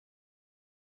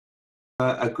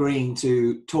agreeing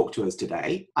to talk to us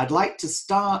today. I'd like to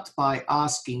start by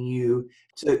asking you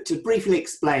to briefly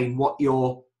explain what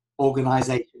your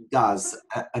organization does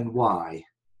and why.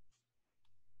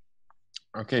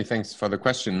 Okay, thanks for the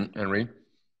question, Henry.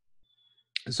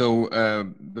 So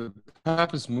the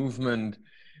purpose movement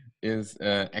is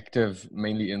active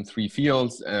mainly in three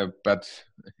fields, but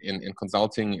in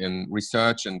consulting, in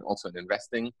research, and also in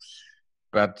investing.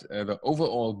 But the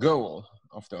overall goal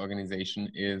of the organization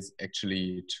is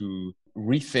actually to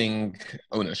rethink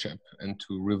ownership and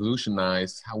to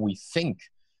revolutionize how we think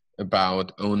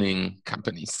about owning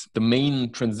companies. The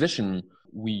main transition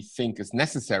we think is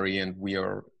necessary and we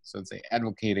are, so to say,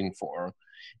 advocating for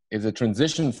is a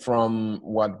transition from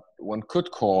what one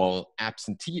could call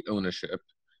absentee ownership.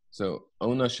 So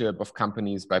ownership of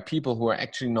companies by people who are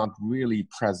actually not really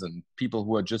present, people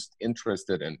who are just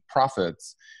interested in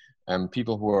profits,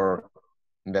 people who are,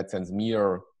 in that sense,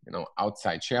 mere,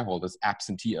 outside shareholders,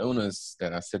 absentee owners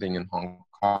that are sitting in Hong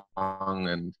Kong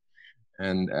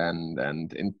and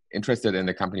interested in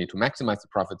the company to maximize the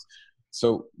profits.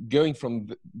 So going from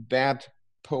that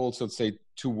pole, so to say,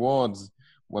 towards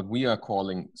what we are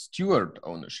calling steward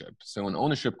ownership. So an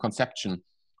ownership conception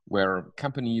where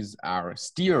companies are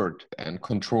steered and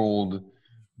controlled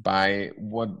by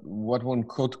what one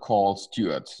could call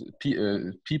stewards,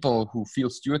 people who feel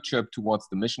stewardship towards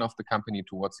the mission of the company,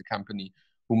 towards the company,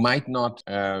 who might not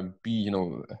be,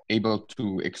 able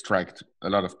to extract a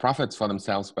lot of profits for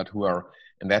themselves, but who are,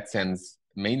 in that sense,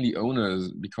 mainly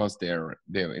owners because they're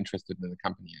interested in the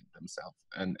company themselves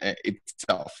and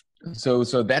itself. So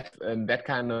that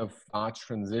kind of large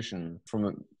transition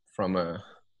from a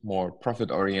more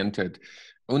profit-oriented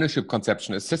ownership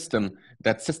conception, a system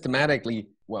that systematically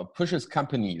pushes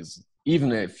companies,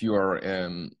 even if you're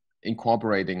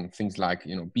incorporating things like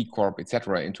B Corp,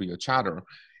 etc., into your charter,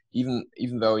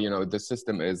 even though the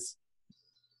system is,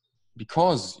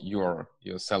 because you're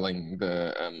selling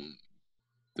the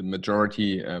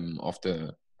majority of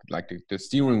the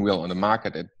steering wheel on the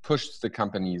market, it pushes the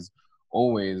companies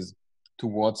always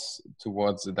towards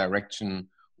the direction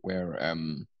where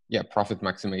profit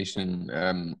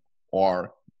maximization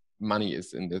or money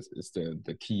is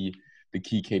the key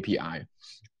KPI,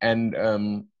 and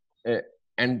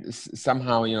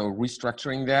somehow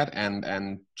restructuring that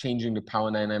and changing the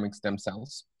power dynamics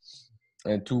themselves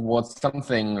towards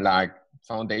something like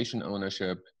foundation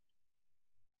ownership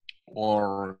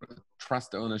or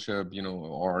trust ownership,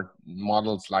 or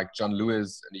models like John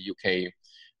Lewis in the UK,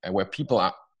 where people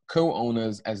are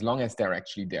co-owners as long as they're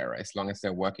actually there, as long as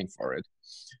they're working for it.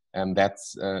 And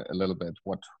that's a little bit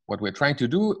what we're trying to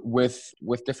do with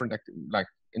different,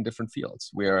 in different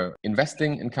fields. We're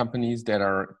investing in companies that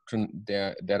are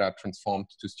transformed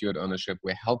to steward ownership.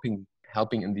 We're helping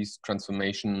in these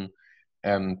transformation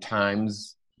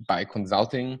times by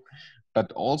consulting, but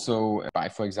also by,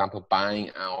 for example, buying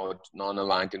out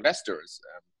non-aligned investors,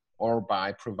 or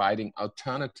by providing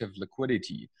alternative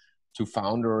liquidity to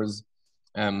founders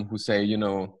who say,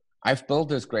 I've built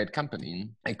this great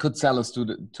company. I could sell us to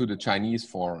the Chinese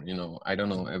for, I don't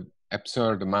know, an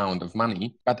absurd amount of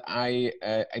money, but I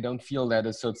don't feel that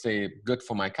is, so to say, good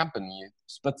for my company.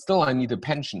 But still, I need a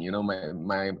pension.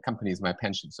 My company is my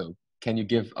pension. So can you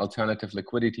give alternative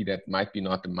liquidity that might be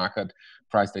not the market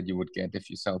price that you would get if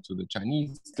you sell to the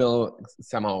Chinese? Still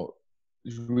somehow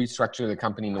restructure the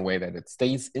company in a way that it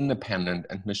stays independent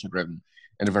and mission-driven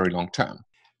in the very long term.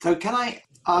 So can I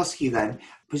ask you then,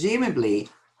 presumably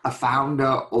a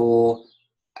founder or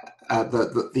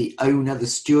the owner, the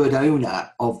steward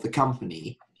owner of the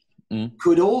company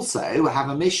could also have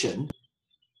a mission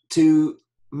to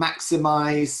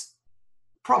maximize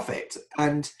profit,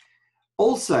 and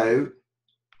also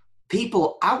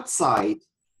people outside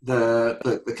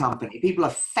the company, people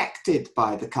affected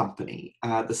by the company,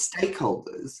 the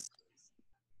stakeholders,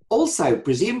 also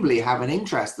presumably have an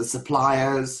interest, the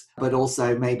suppliers, but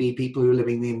also maybe people who are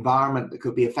living in the environment that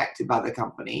could be affected by the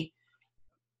company.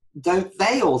 Don't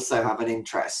they also have an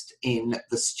interest in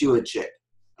the stewardship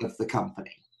of the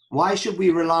company? Why should we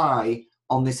rely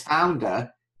on this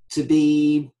founder to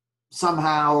be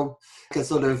somehow a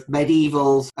sort of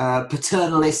medieval,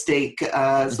 paternalistic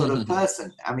sort of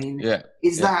person? I mean,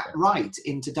 is that right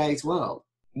in today's world?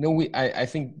 No, I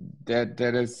think that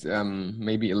is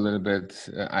maybe a little bit.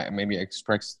 I maybe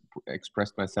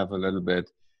expressed myself a little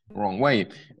bit wrong way.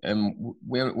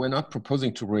 We're not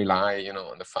proposing to rely,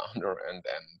 on the founder and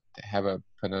have a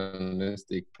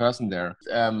paternalistic person there.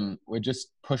 We're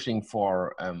just pushing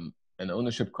for an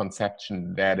ownership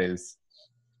conception that is,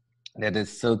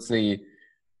 so to say,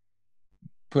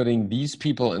 putting these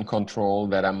people in control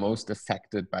that are most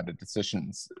affected by the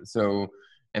decisions. So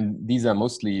And these are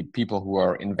mostly people who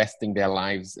are investing their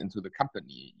lives into the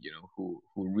company, who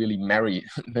really marry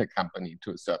the company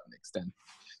to a certain extent.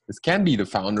 This can be the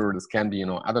founder, this can be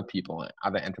other people,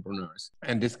 other entrepreneurs,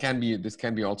 and this can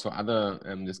be also other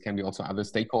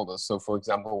stakeholders. So, for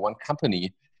example, one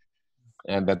company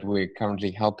that we're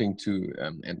currently helping to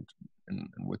and in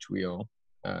which we'll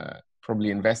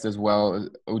probably invest as well,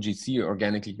 OGC,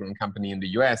 organically grown company in the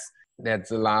US.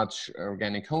 That's a large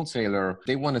organic wholesaler.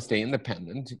 They want to stay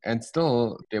independent, and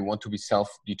still they want to be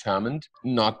self-determined,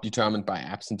 not determined by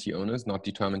absentee owners, not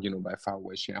determined, by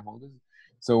faraway shareholders.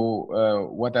 So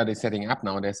what are they setting up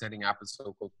now? They're setting up a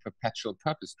so-called perpetual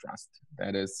purpose trust.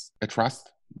 That is a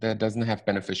trust that doesn't have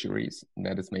beneficiaries.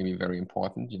 That is maybe very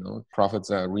important.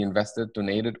 Profits are reinvested,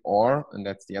 donated, or, and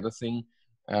that's the other thing,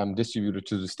 distributed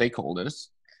to the stakeholders.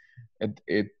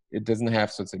 It doesn't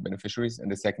have, so to say, beneficiaries.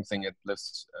 And the second thing, it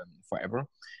lives forever.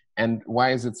 And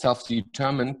why is it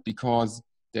self-determined? Because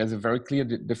there's a very clear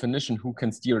definition who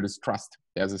can steer this trust.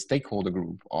 There's a stakeholder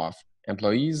group of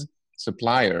employees,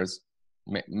 suppliers,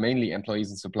 mainly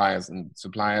employees and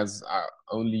suppliers are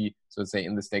only, so to say,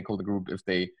 in the stakeholder group if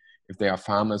they are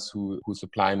farmers who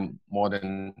supply more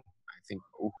than, I think,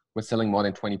 we're selling more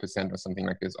than 20% or something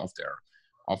like this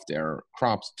of their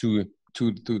crops to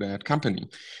that company.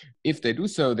 If they do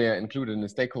so, they're included in the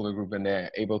stakeholder group and they're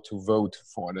able to vote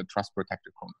for the trust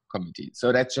protected committee.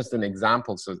 So that's just an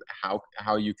example. So how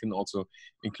you can also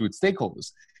include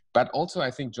stakeholders. But also,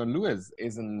 I think John Lewis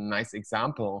is a nice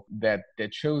example that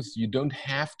shows you don't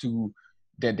have to,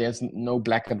 that there's no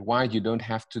black and white. You don't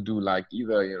have to do like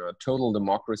either total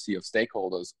democracy of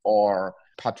stakeholders or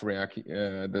patriarchy,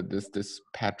 this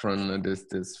patron,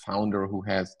 this founder who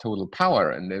has total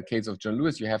power. In the case of John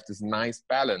Lewis, you have this nice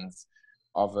balance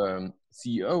of a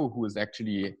CEO who is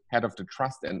actually head of the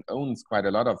trust and owns quite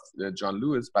a lot of John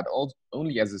Lewis, but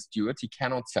only as a steward. He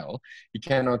cannot sell. He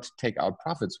cannot take out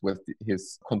profits with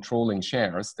his controlling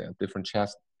shares. There are different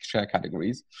share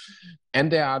categories.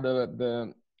 And there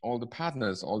are all the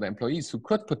partners, all the employees who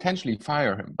could potentially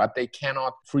fire him, but they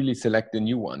cannot freely select a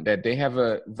new one. That they have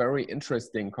a very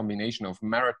interesting combination of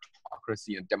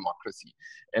meritocracy and democracy.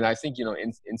 And I think,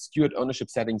 in steward ownership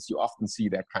settings, you often see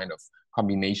that kind of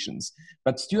combinations.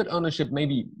 But steward ownership,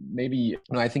 maybe,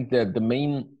 I think that the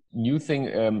main new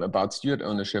thing about steward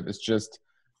ownership is just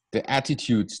the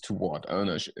attitudes towards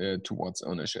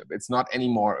ownership. It's not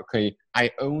anymore, okay, I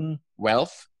own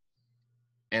wealth,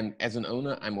 and as an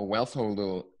owner, I'm a wealth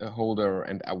holder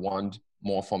and I want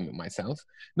more for myself.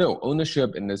 No,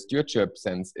 ownership in the stewardship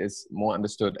sense is more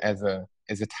understood as a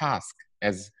task,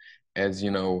 as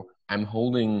I'm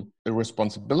holding a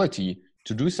responsibility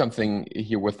to do something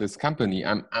here with this company.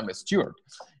 I'm a steward,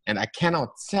 and I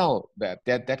cannot sell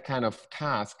that kind of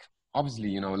task.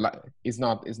 Obviously, is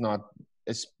not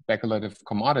a speculative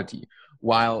commodity.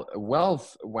 While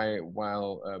wealth,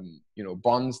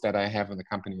 bonds that I have in the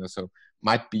company also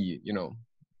might be,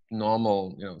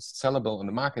 normal, sellable on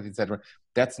the market, etc.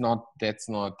 That's not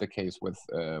the case with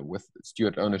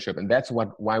steward ownership, and that's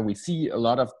why we see a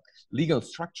lot of legal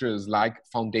structures like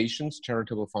foundations,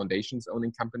 charitable foundations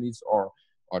owning companies, or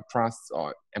trusts,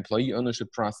 or employee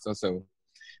ownership trusts, also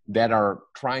that are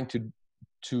trying to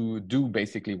do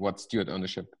basically what steward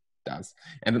ownership does.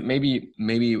 And maybe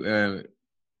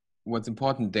what's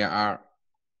important, there are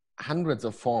hundreds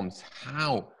of forms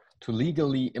how to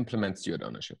legally implement steward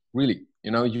ownership. Really,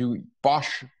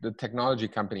 Bosch, the technology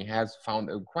company, has found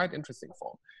a quite interesting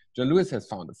form. John Lewis has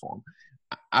found a form.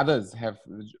 Others have,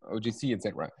 OGC,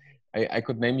 etc. I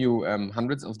could name you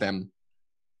hundreds of them,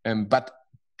 but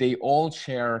they all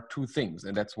share two things,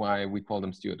 and that's why we call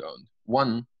them steward-owned.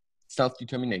 One,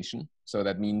 self-determination. So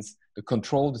that means the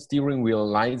control, the steering wheel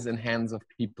lies in hands of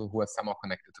people who are somehow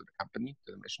connected to the company,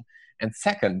 to the mission. And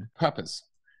second, purpose.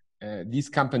 These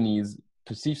companies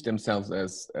perceive themselves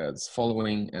as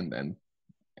following and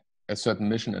a certain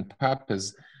mission and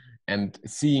purpose, and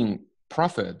seeing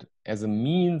profit as a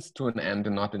means to an end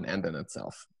and not an end in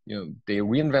itself. They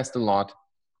reinvest a lot,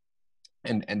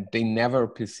 and they never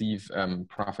perceive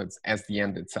profits as the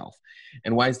end itself.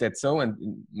 And why is that so?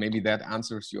 And maybe that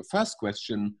answers your first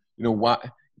question. Why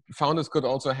founders could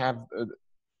also have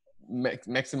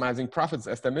maximizing profits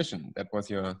as their mission. That was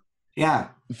your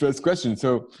first question.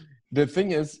 So the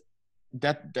thing is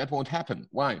that won't happen.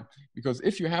 Why? Because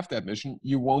if you have that mission,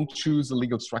 you won't choose a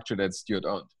legal structure that's steward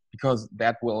owned, because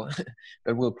that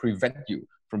will prevent you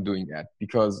from doing that.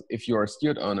 Because if you're a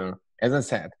steward owner, as I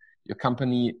said, your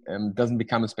company doesn't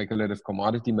become a speculative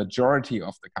commodity. Majority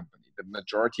of the company, the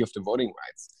majority of the voting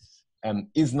rights,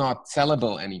 is not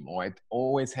sellable anymore. It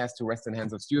always has to rest in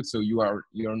hands of stewards. So you're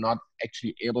not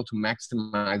actually able to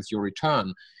maximize your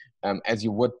return as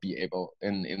you would be able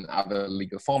in other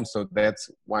legal forms. So that's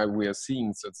why we're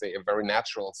seeing, so to say, a very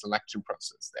natural selection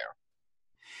process there.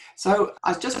 So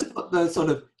I just to put the sort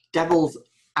of devil's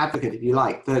advocate, if you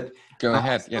like, that go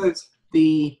ahead.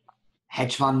 The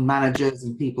hedge fund managers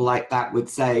and people like that would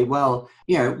say, well,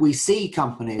 we see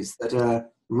companies that are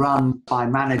run by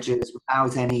managers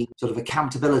without any sort of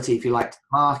accountability, if you like, to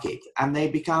the market, and they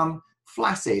become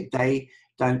flaccid. They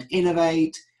don't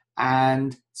innovate.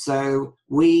 And so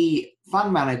we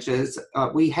fund managers,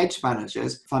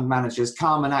 fund managers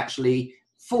come and actually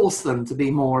force them to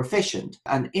be more efficient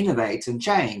and innovate and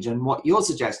change. And what you're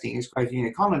suggesting is creating an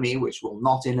economy which will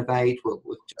not innovate, will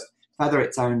just feather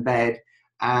its own bed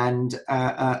and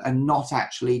not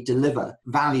actually deliver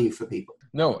value for people.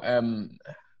 No,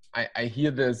 I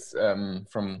hear this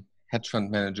from hedge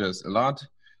fund managers a lot.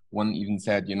 One even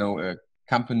said, a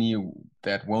company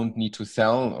that won't need to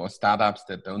sell, or startups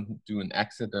that don't do an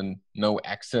exit, and no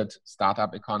exit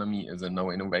startup economy is a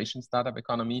no innovation startup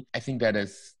economy. I think that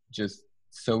is just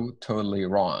so totally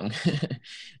wrong.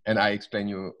 And I explain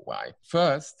you why.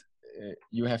 First,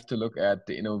 you have to look at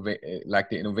the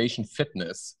innovation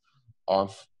fitness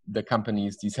of the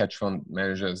companies these hedge fund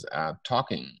managers are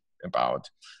talking about.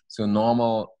 So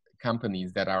normal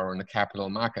companies that are on the capital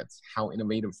markets, how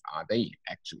innovative are they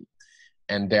actually?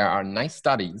 And there are nice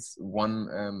studies.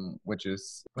 One which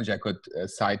I could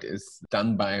cite is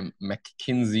done by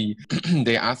McKinsey.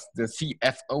 They asked the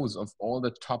CFOs of all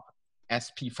the top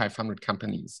SP 500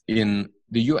 companies in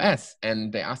the US,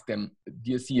 and they asked them,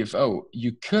 dear CFO,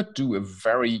 you could do a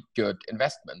very good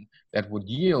investment that would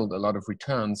yield a lot of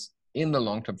returns in the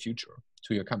long-term future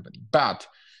to your company, but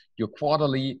your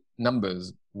quarterly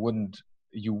numbers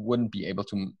you wouldn't be able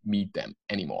to meet them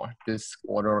anymore. This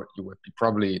quarter, you would be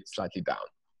probably slightly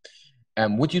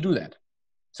down. Would you do that?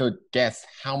 So guess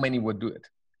how many would do it?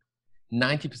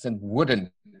 90%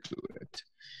 wouldn't do it,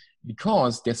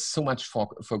 because they're so much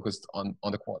focused on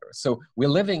the quarter. So we're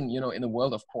living, in a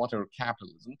world of quarter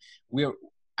capitalism.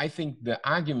 I think the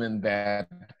argument that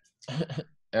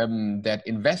that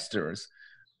investors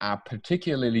are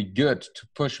particularly good to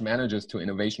push managers to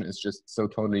innovation is just so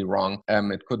totally wrong.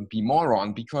 It couldn't be more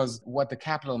wrong, because what the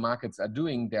capital markets are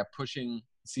doing, they're pushing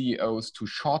CEOs to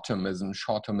short-termism.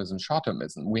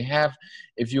 We have,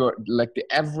 if you're like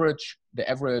the average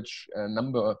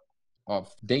number of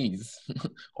days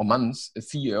or months a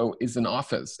CEO is in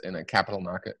office in a capital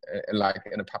market, like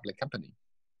in a public company,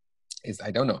 is,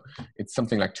 I don't know, it's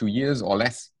something like 2 years or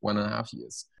less, 1.5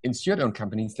 years. In steward-owned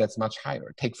companies, that's much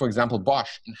higher. Take, for example,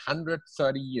 Bosch. In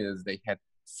 130 years, they had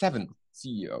 7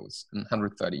 CEOs in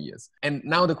 130 years. And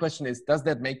now the question is, does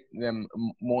that make them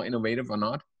more innovative or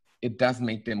not? It does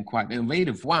make them quite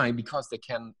innovative. Why? Because they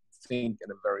can think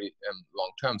in a very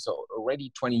long term. So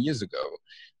already 20 years ago,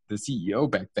 the CEO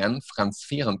back then, Franz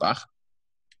Fehrenbach,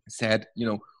 said,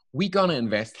 we're going to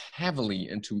invest heavily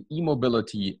into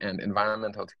e-mobility and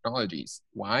environmental technologies.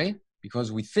 Why?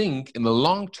 Because we think in the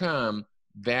long term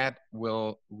that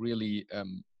will really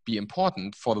be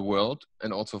important for the world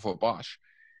and also for Bosch.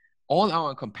 All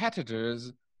our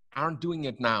competitors aren't doing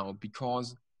it now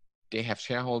because they have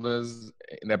shareholders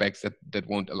in their backs that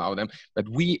won't allow them. But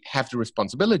we have the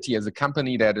responsibility as a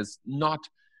company that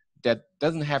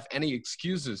doesn't have any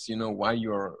excuses, why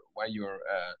you're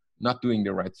not doing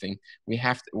the right thing. We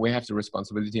have the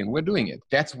responsibility, and we're doing it.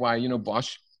 That's why,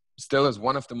 Bosch still is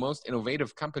one of the most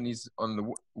innovative companies on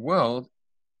the world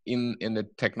in the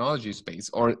technology space.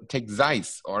 Or take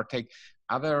Zeiss, or take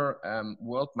other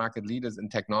world market leaders in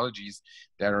technologies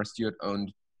that are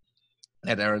steward-owned,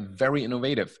 that are very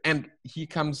innovative. And here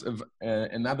comes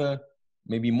another,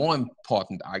 maybe more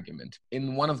important argument.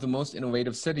 In one of the most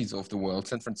innovative cities of the world,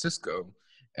 San Francisco,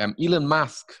 Elon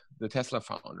Musk, the Tesla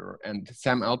founder, and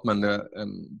Sam Altman, the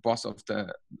boss of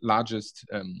the largest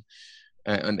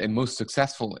and most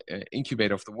successful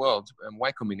incubator of the world,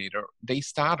 Y Combinator, they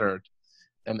started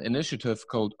an initiative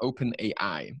called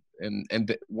OpenAI.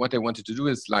 And what they wanted to do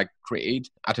is create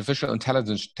artificial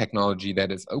intelligence technology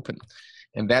that is open.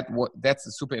 And that's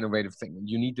a super innovative thing.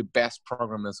 You need the best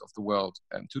programmers of the world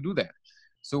to do that.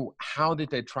 So how did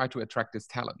they try to attract this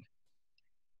talent?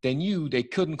 They knew they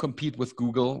couldn't compete with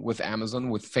Google, with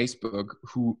Amazon, with Facebook,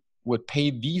 who would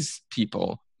pay these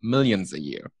people millions a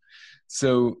year.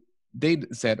 So they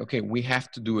said, okay, we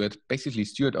have to do it basically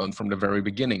steward-owned from the very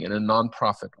beginning in a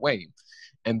non-profit way.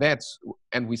 And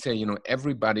we say,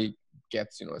 everybody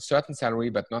gets, a certain salary,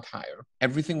 but not higher.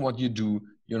 Everything what you do,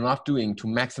 you're not doing to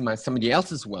maximize somebody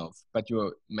else's wealth, but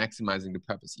you're maximizing the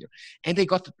purpose here. And they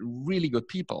got really good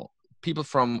people people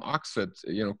from Oxford,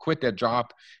 quit their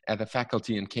job at the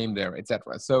faculty and came there,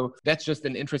 etc. So that's just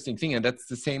an interesting thing. And that's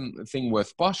the same thing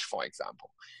with Bosch, for example.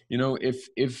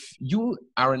 If you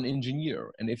are an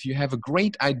engineer and if you have a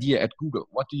great idea at Google,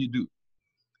 what do?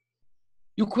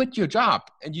 You quit your job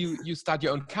and you start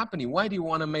your own company. Why do you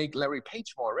want to make Larry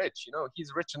Page more rich?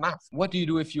 He's rich enough. What do you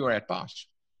do if you are at Bosch?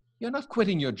 You're not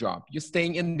quitting your job. You're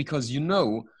staying in because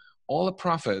all the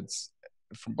profits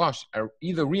from Bosch are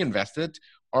either reinvested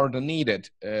or donated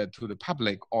to the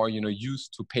public, or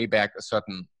used to pay back a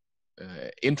certain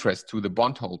interest to the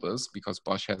bondholders, because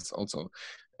Bosch has also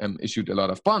issued a lot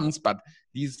of bonds. But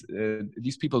these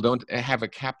people don't have a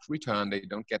capped return. They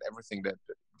don't get everything that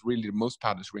really the most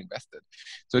part is reinvested.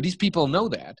 So these people know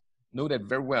that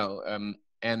very well,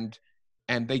 and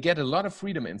they get a lot of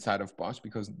freedom inside of Bosch,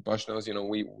 because Bosch knows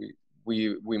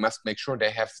we must make sure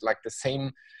they have like the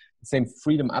same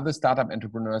freedom other startup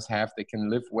entrepreneurs have. They can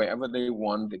live wherever they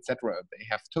want, etc. They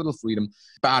have total freedom,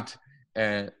 but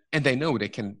and they know they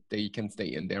can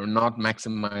stay in. They're not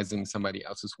maximizing somebody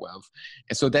else's wealth.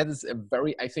 And so that is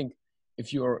I think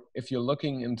if you're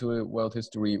looking into world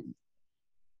history,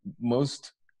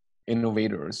 most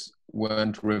innovators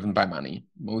weren't driven by money.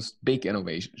 Most big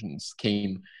innovations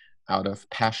came out of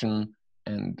passion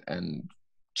and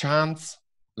chance,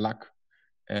 luck,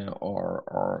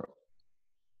 or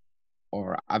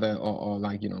other, or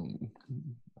like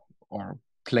or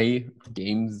play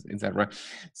games, etc.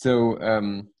 So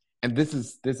and this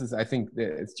is I think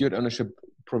the steward ownership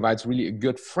provides really a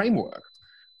good framework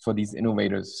for these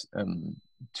innovators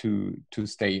to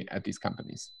stay at these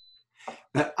companies.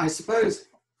 But I suppose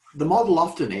the model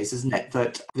often is, isn't it,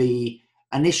 that the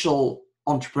initial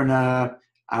entrepreneur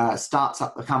starts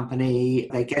up the company,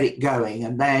 they get it going,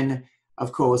 and then,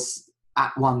 of course,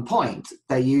 at one point,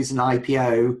 they use an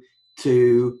IPO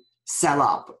to sell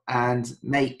up and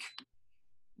make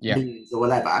millions or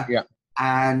whatever. Yeah.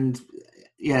 And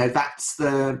that's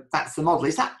the model.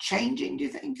 Is that changing, do you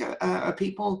think? Are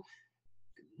people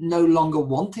no longer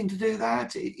wanting to do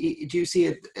that? Do you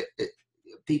see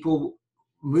people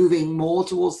moving more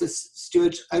towards this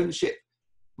steward ownership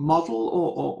model,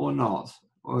 or not?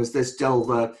 Or is there still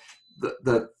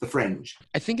the fringe?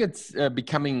 I think it's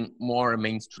becoming more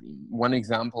mainstream. One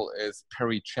example is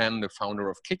Perry Chen, the founder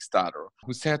of Kickstarter,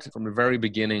 who said from the very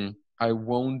beginning, I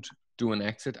won't do an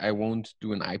exit, I won't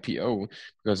do an IPO,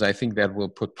 because I think that will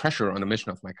put pressure on the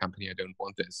mission of my company. I don't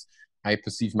want this. I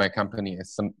perceive my company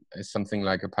as something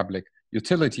like a public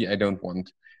utility. I don't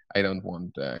want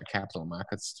capital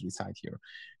markets to decide here.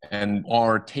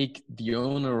 Or take the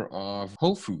owner of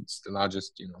Whole Foods, the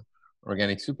largest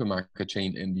organic supermarket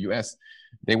chain in the US.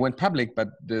 They went public, but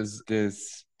this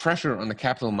pressure on the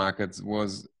capital markets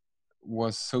was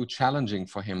so challenging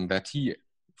for him that he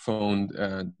phoned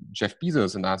Jeff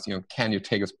Bezos and asked, can you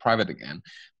take us private again?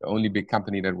 The only big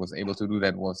company that was able to do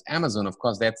that was Amazon. Of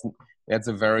course, that's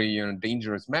a very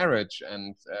dangerous marriage,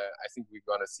 and I think we're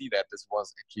going to see that this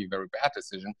was actually a very bad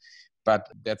decision. But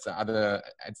that's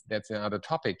another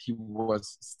topic. He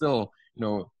was still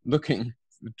looking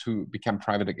to become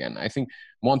private again. I think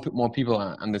more people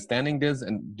are understanding this,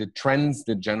 and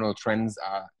the general trends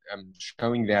are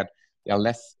showing that there are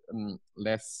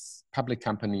less public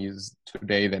companies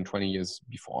today than 20 years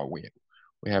before. We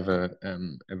have a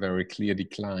very clear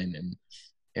decline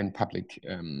in public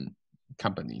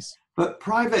companies. But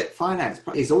private finance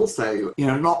is also,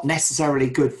 not necessarily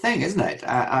a good thing, isn't it?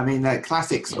 I mean, the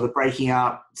classic sort of breaking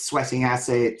up, sweating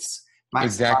assets,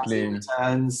 maximizing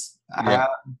returns.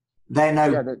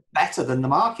 They're better than the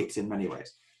markets in many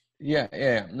ways.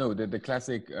 No, the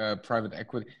classic private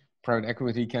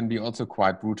equity can be also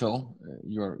quite brutal.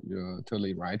 You're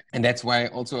totally right, and that's why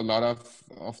also a lot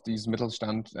of these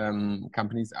Mittelstand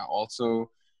companies are also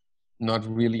not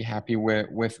really happy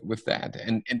with that.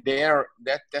 And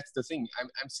that's the thing.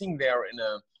 I'm seeing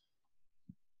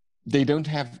they don't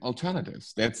have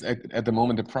alternatives. That's at the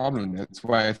moment the problem. That's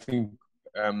why I think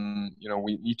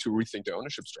we need to rethink the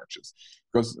ownership structures,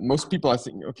 because most people are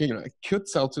thinking, okay, I could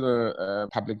sell to the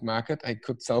public market, I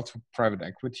could sell to private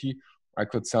equity, I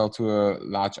could sell to a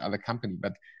large other company,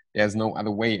 but there's no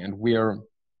other way. And we're,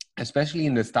 especially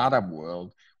in the startup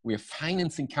world, we're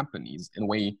financing companies in a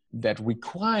way that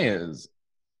requires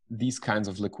these kinds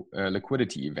of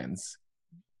liquidity events,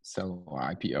 sell or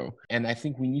IPO. And I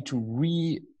think we need to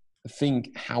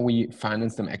rethink how we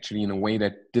finance them actually in a way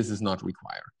that this is not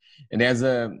required. And there's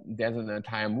an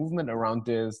entire movement around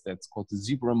this that's called the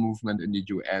Zebra movement in the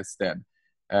US that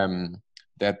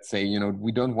say,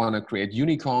 we don't want to create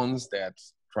unicorns that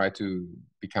try to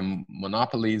become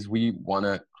monopolies. We want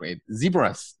to create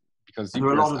zebras, because there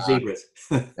are a zebras lot of are zebras.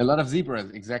 a lot of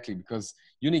zebras, exactly, because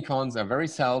unicorns are very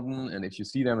seldom, and if you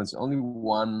see them, it's only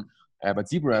one. But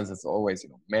zebras, it's always,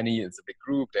 many. It's a big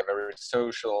group. They're very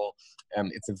social.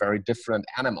 It's a very different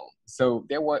animal. So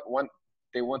they want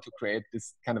to create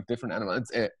this kind of different animal.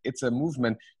 It's a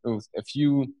movement. A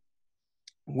few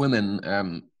women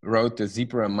wrote the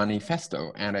Zebra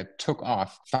Manifesto, and it took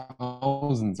off.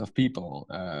 Thousands of people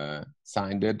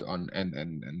signed it on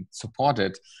and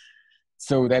supported.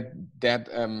 So that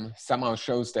somehow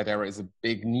shows that there is a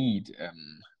big need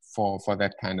for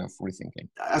that kind of rethinking.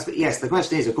 Yes, the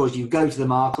question is, of course, you go to the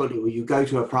market or you go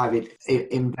to a private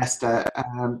investor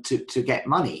to get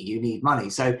money. You need money.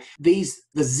 So the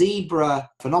zebra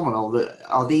phenomenon,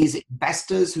 are these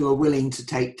investors who are willing to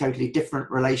take totally different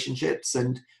relationships,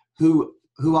 and who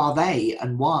are they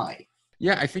and why?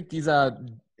 Yeah, I think these are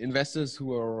investors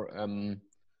who are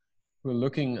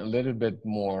looking a little bit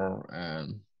more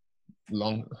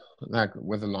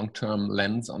with a long-term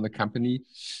lens on the company.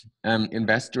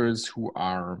 Investors who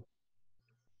are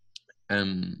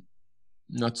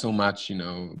not so much,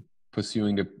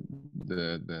 pursuing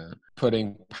the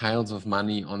putting piles of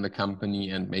money on the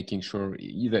company and making sure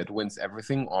either it wins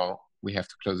everything or we have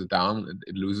to close it down,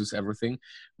 it loses everything,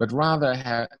 but rather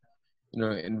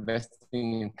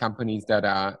investing in companies that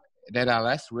are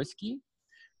less risky,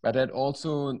 but that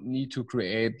also need to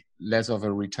create less of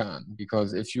a return.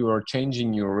 Because if you are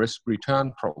changing your risk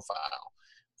return profile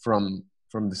from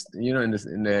this, in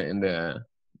the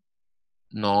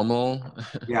normal,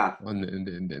 yeah,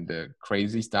 in the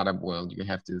crazy startup world, you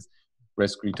have this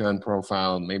risk return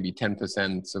profile, maybe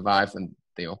 10% survive, and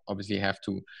they obviously have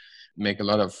to make a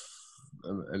lot of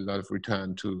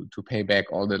return to pay back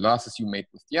all the losses you made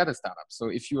with the other startups. So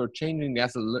if you are changing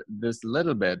this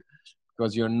little bit,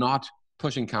 because you're not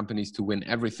pushing companies to win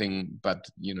everything, but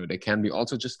they can be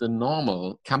also just a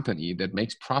normal company that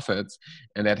makes profits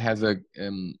and that has a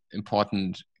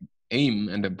important aim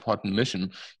and important mission,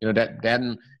 that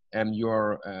then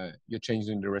you're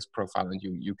changing the risk profile, and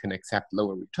you can accept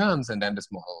lower returns, and then this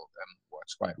model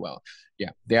works quite well. Yeah,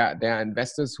 there are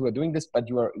investors who are doing this, but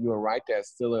you are right. There's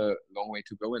still a long way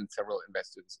to go, and several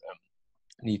investors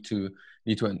need to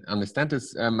understand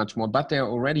this much more. But there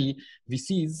are already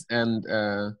VCs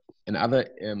and other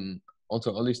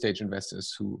also early stage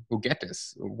investors who get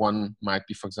this. One might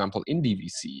be, for example, Indie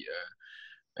VC,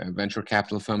 a venture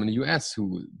capital firm in the US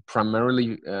who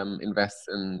primarily invests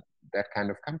in that kind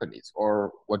of companies.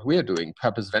 Or what we're doing,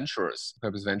 Purpose Ventures.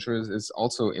 Purpose Ventures is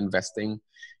also investing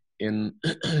in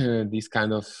these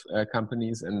kind of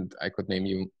companies, and I could name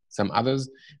you some others.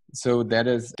 So that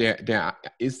is there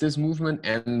is this movement,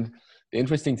 and the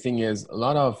interesting thing is a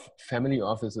lot of family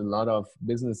office, a lot of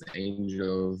business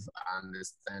angels are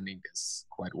understanding this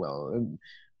quite well.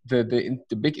 The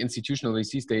big institutional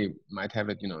VCs, they might have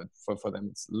it, for them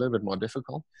it's a little bit more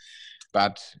difficult,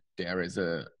 but there's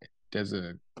a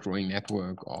growing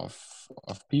network of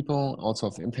people, also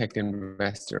of impact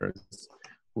investors,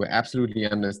 who are absolutely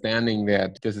understanding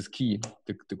that this is key,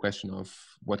 the question of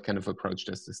what kind of approach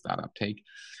does the startup take.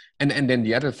 And then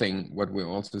the other thing, what we're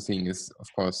also seeing is, of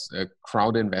course,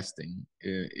 crowd investing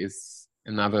is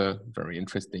another very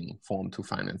interesting form to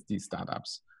finance these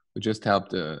startups. We just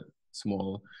helped a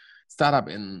small startup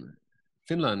in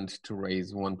Finland to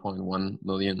raise 1.1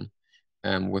 million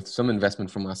with some investment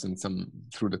from us and some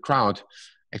through the crowd,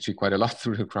 actually quite a lot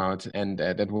through the crowd. And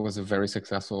that was a very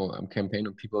successful campaign,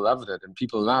 and people loved it. And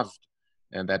people loved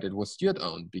that it was Steward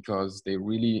owned, because they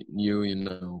really knew,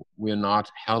 we're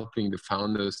not helping the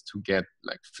founders to get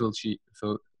like filthy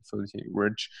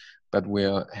rich, but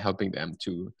we're helping them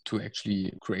to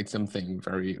actually create something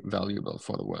very valuable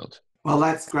for the world. Well,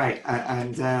 that's great.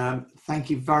 And thank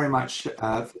you very much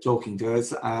for talking to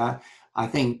us. I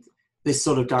think this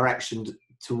sort of direction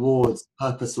towards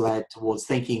purpose-led, towards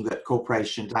thinking that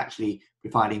corporations actually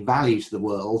providing value to the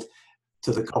world,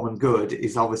 to the common good,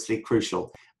 is obviously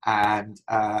crucial. And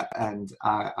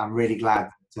I'm really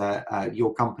glad that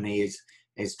your company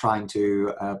is trying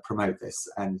to promote this.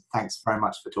 And thanks very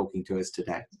much for talking to us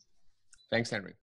today. Thanks, Henry.